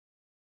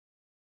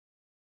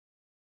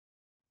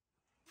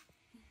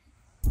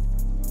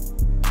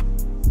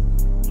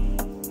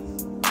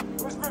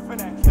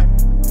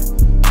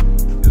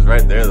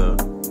right there though.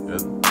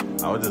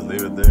 I would just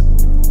leave it there.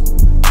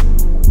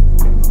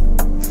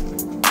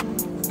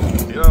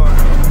 You know,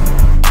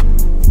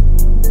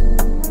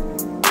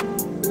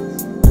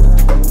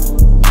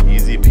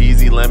 easy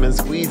peasy lemon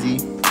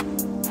squeezy.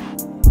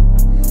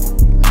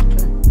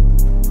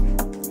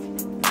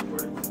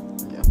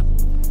 Yeah.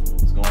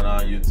 What's going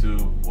on,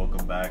 YouTube?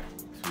 Welcome back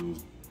to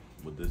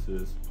what this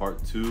is,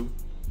 part 2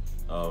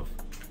 of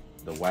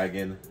the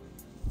WAGON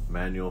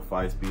manual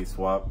 5-speed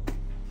swap.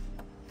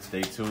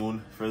 Stay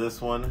tuned for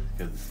this one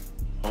because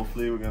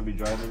hopefully we're gonna be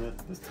driving it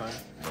this time,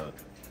 but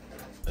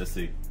let's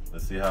see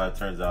how it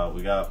turns out.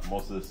 We got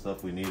most of the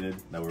stuff we needed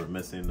that we were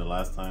missing the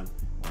last time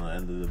on the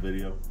end of the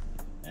video,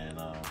 and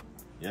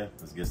yeah,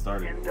 let's get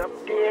started.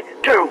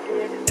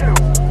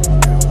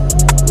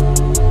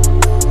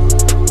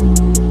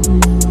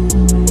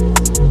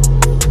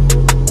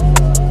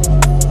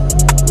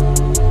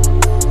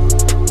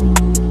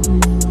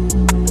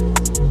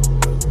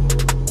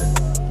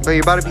 But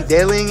you're about to be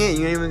dailying it, and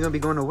you ain't even gonna be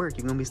going to work.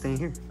 You're gonna be staying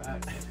here.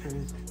 I'm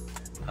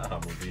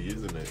gonna be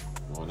using it,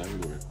 going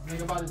everywhere.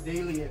 Think about it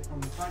daily it from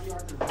the front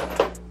yard to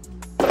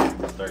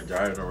the Start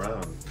driving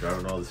around,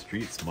 driving all the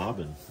streets,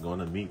 mobbing, going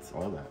to meets,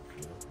 all that.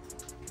 You know?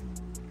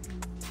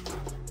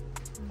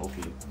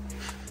 Hopefully.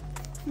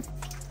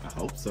 I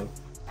hope so.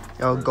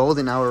 Yo,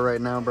 golden hour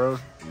right now, bro.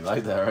 You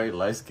like that, right?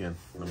 Light skin.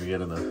 Let me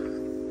get in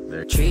the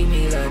there. Treat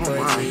me like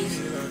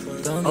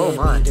Oh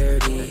my.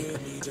 dirty.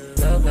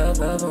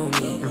 Love on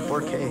me. In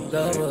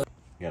 4K.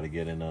 Gotta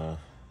get in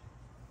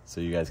so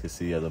you guys can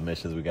see the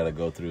missions we gotta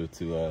go through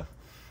to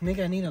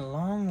Nigga, I need a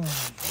long one.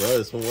 bro,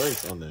 this one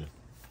works on there.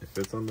 It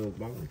fits on the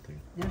bottom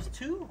thing. There's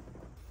 2.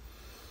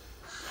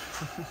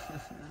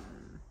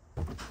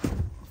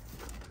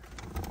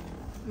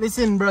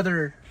 Listen,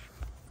 brother.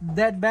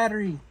 That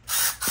battery.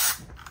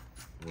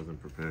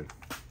 Wasn't prepared.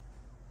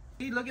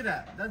 Hey, look at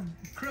that. That's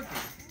crooked.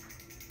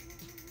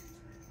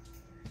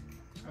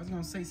 I was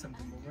gonna say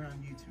something, but we're on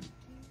YouTube.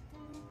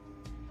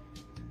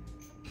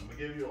 I'm gonna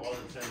give you all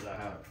the 10s I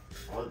have.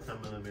 All the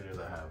 10mm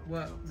I have.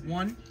 What?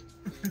 1?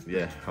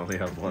 Yeah, I only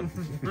have one.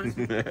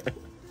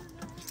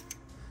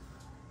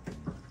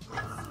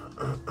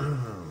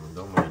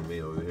 Don't mind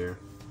me over here.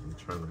 I'm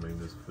trying to make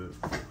this fit.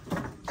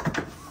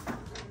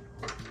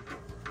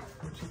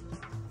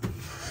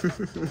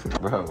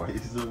 Bro, why you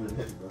zooming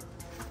in, bro?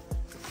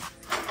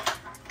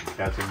 You're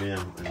catching me in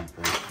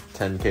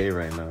 10K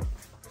right now.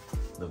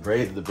 The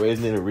braids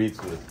need a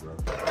retwist, bro.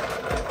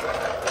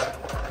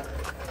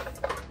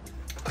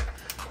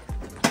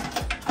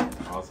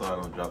 Also, I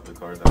don't drop the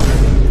car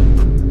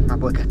down. My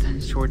boy got the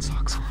short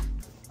socks on.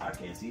 I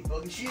can't see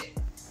fucking shit.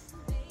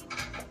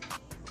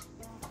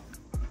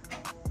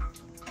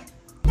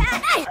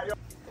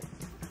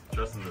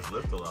 Trusting this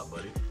lift a lot,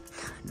 buddy.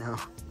 No.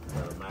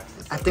 Max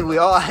to I think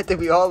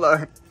we all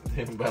are.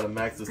 I'm about to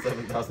max to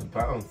 7,000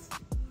 pounds.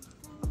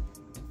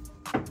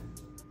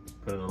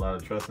 Putting a lot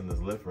of trust in this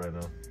lift right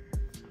now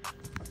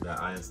that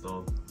I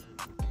installed.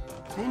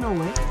 Ain't no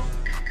way.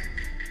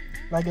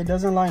 Like, it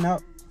doesn't line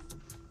up.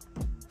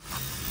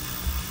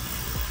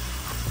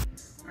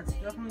 That's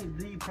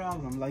definitely the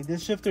problem. Like,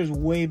 this shifter's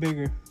way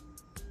bigger.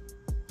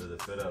 Does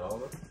it fit at all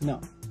though?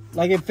 No.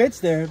 Like, it fits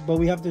there, but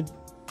we have to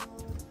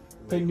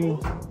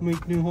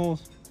make new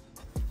holes.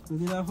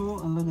 Look at that hole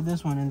and look at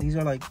this one, and these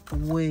are like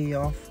way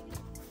off.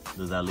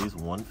 Does at least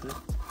one fit?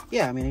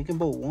 Yeah, I mean, you can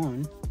bolt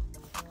one,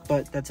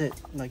 but that's it.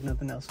 Like,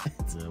 nothing else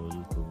fits. Yeah, we'll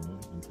just put one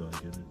until I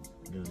get a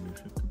new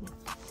shifter box.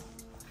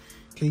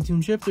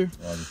 K-tune shifter.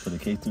 I'll just put a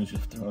K-tune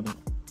shifter on it.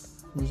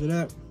 Where's it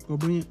at? Go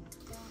bring it.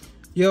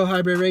 Yo,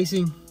 Hybrid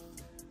Racing.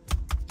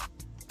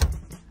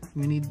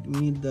 We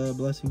need the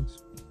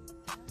blessings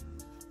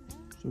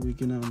so we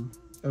can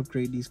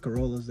upgrade these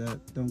Corollas that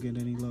don't get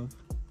any love.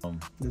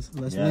 Let's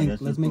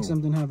make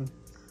something happen.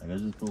 I gotta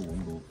just put one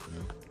bolt.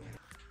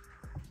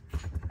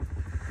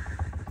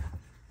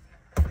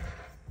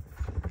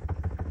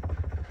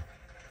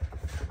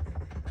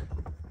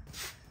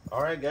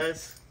 All right,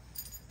 guys.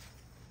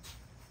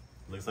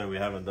 Looks like we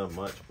haven't done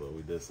much, but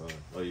we did some.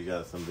 Oh, you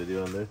got some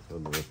video on there?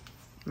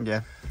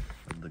 Yeah.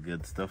 The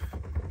good stuff.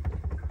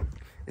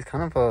 It's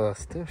kind of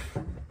stiff.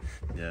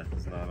 Yeah,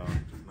 it's not on.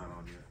 It's not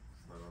on yet.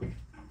 It's not on.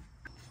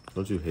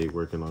 Don't you hate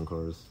working on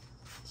cars,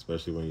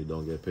 especially when you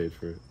don't get paid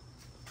for it?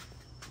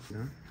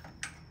 No.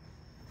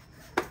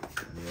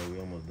 Yeah, we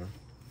almost done.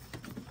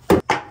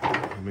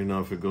 Let me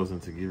know if it goes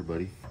into gear,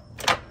 buddy.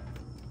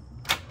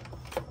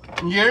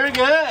 You're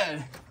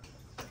good.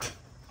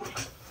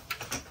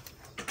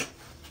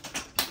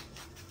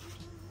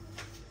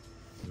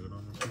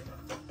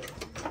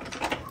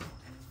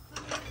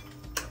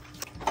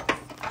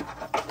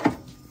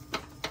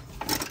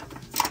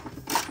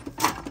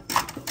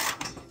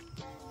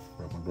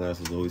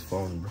 Glass is always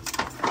falling, bro.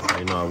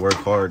 You know I work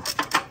hard.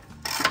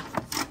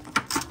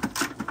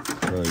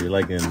 Bro, you're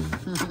like in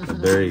a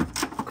very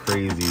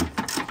crazy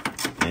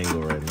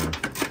angle right now.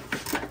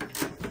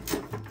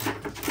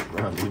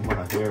 Bro, leave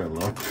my hair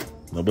alone.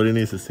 Nobody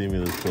needs to see me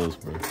this close,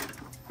 bro.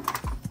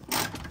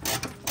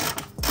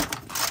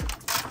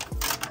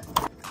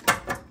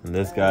 And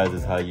this, guys,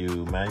 is how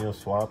you manual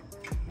swap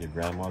Your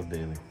grandma's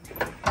daily.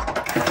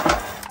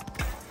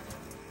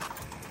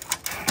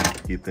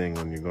 Key thing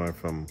when you're going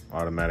from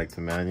automatic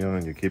to manual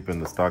and you're keeping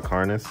the stock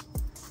harness,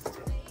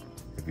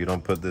 if you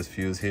don't put this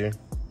fuse here,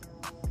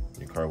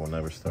 your car will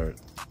never start.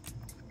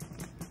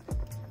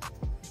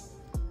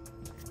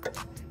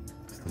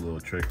 Just a little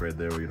trick right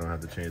there where you don't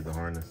have to change the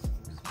harness.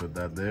 Just put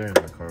that there and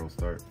the car will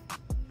start.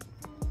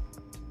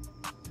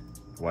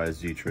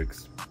 YSG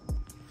tricks.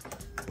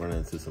 Running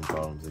into some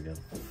problems again.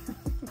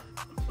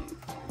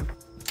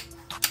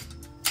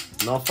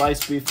 No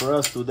 5-speed for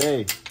us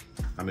today.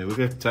 I mean, we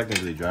could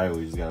technically drive it.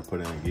 We just gotta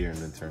put it in gear and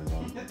then turn it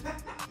on.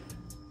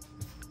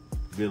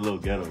 Be a little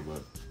ghetto,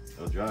 but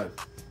it'll drive.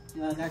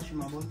 Yeah, I got you,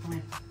 my boy.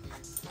 Come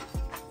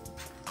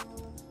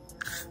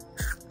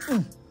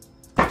here.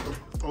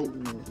 Oh,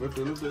 lift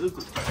it, lift it, lift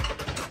it.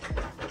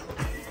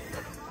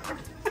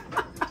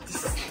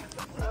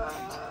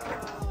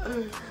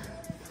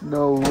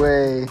 No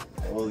way.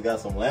 Oh, we got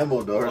some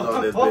Lambo doors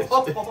on this bitch.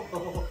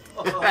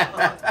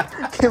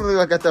 Can't believe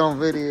I got that on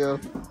video.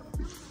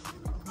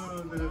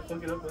 Did it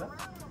fuck it up that?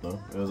 No,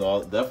 it was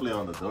all definitely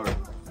on the door.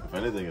 If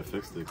anything, it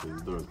fixed it because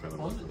the door is kind of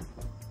busted.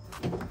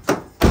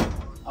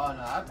 Oh,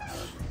 no, I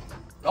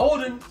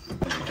golden.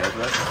 Did you catch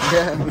that?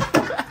 Yeah.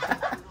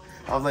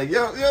 I was like,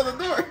 yo, the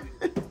door.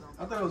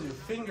 I thought it was your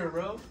finger,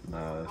 bro.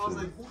 Nah, that's I was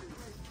like,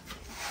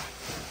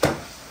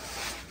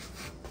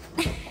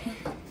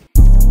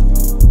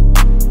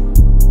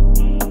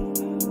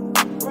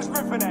 Who's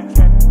ripping that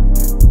cat?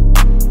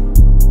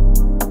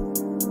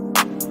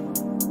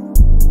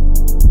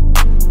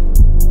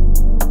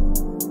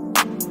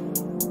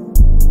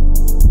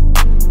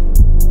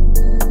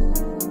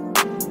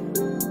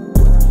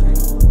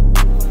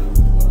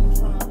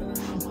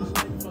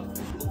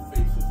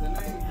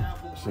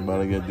 She's about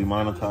to get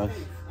demonetized.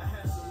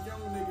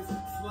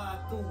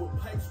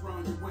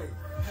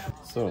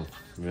 So,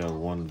 we have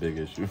one big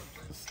issue.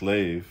 The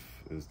slave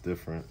is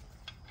different.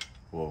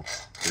 Well,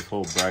 this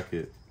whole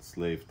bracket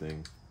slave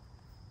thing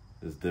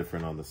is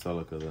different on the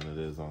Celica than it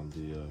is on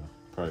the,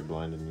 probably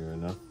blinding you right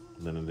now,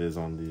 than it is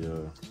on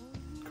the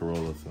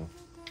Corolla, so.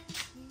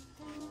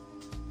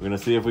 We're gonna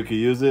see if we can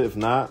use it. If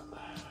not,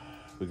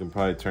 we can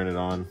probably turn it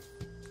on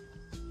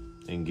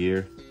in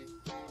gear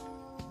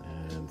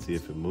and see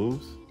if it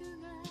moves.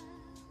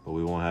 But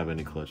we won't have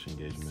any clutch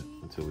engagement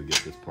until we get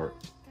this part.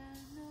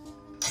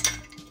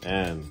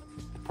 And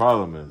the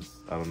problem is,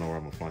 I don't know where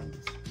I'm gonna find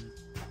this.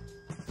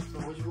 so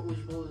which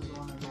bolt is the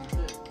one that really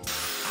fit?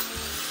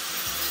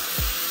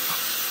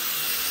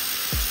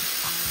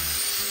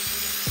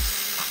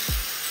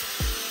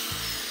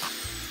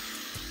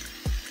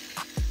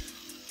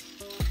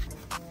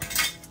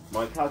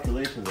 My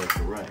calculations are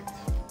correct.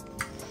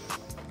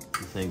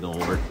 This ain't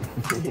gonna work.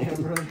 Yeah,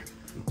 bro.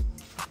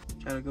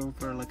 Try to go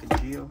for like a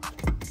Geo.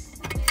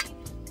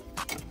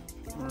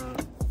 Or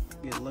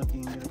get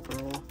lucky and get a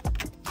Corolla.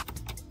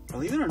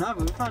 Believe it or not,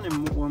 we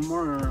found one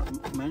more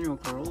manual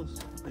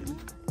Corollas lately.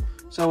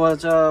 So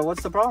what's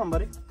the problem,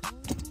 buddy?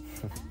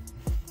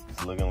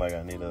 It's looking like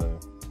I need a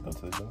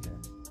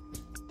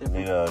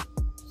need a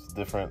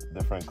different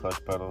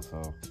clutch pedal,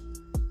 so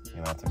you're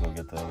gonna have to go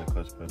get the other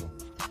clutch pedal.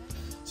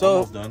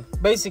 So done.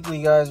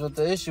 basically, guys, what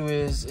the issue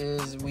is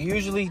we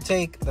usually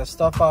take the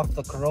stuff off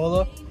the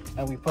Corolla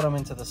and we put them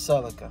into the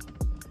Celica.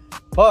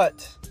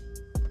 But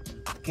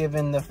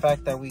given the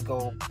fact that we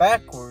go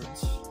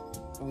backwards,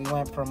 we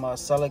went from a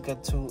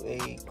Celica to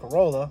a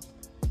Corolla,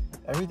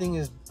 everything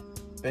is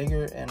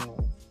bigger and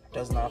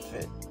does not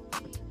fit.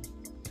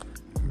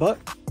 But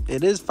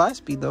it is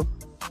 5-speed though.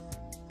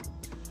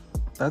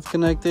 That's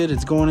connected,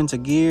 it's going into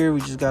gear. We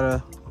just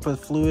gotta put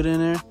fluid in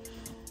there.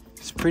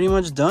 It's pretty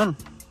much done.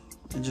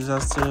 It just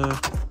has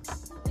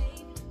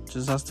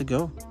to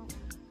go.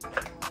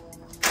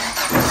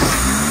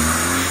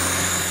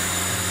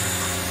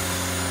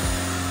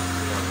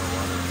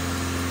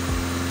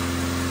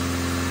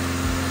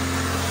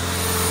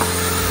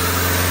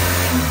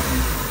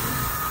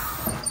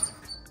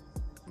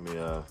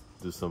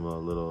 Do some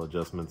little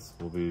adjustments.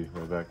 We'll be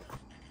right back.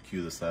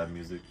 Cue the sad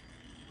music,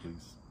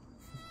 please.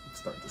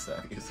 Start the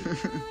sad music.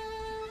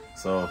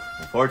 So,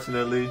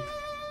 unfortunately,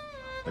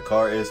 the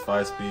car is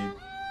 5-speed.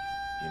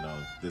 You know,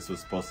 this was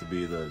supposed to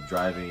be the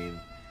driving.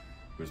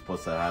 We're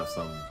supposed to have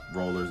some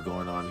rollers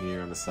going on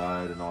here on the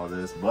side and all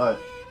this, but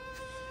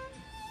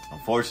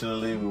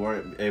unfortunately, we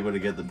weren't able to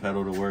get the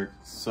pedal to work.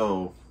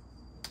 So,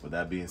 with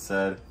that being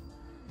said,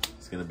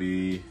 it's gonna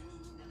be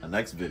a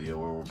next video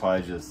where we'll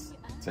probably just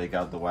take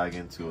out the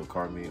wagon to a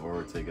car meet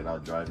or take it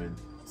out driving,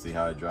 see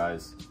how it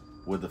drives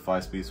with the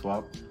 5-speed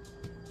swap.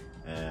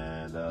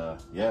 And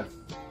yeah,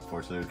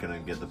 unfortunately we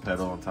couldn't get the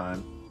pedal on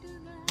time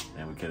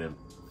and we couldn't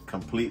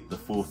complete the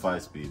full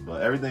 5-speed,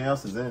 but everything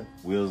else is in.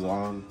 Wheels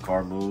on,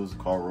 car moves,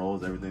 car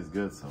rolls, everything's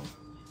good. So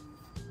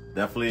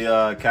definitely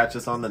catch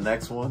us on the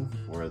next one,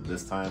 where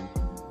this time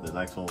the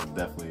next one will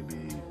definitely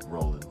be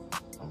rolling.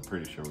 I'm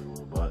pretty sure we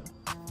will. But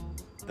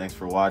thanks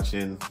for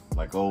watching.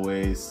 Like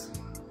always,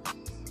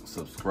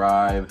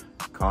 subscribe,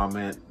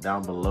 comment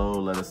down below,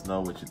 let us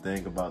know what you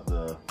think about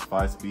the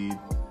 5-speed,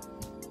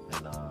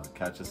 and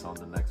catch us on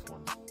the next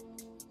one.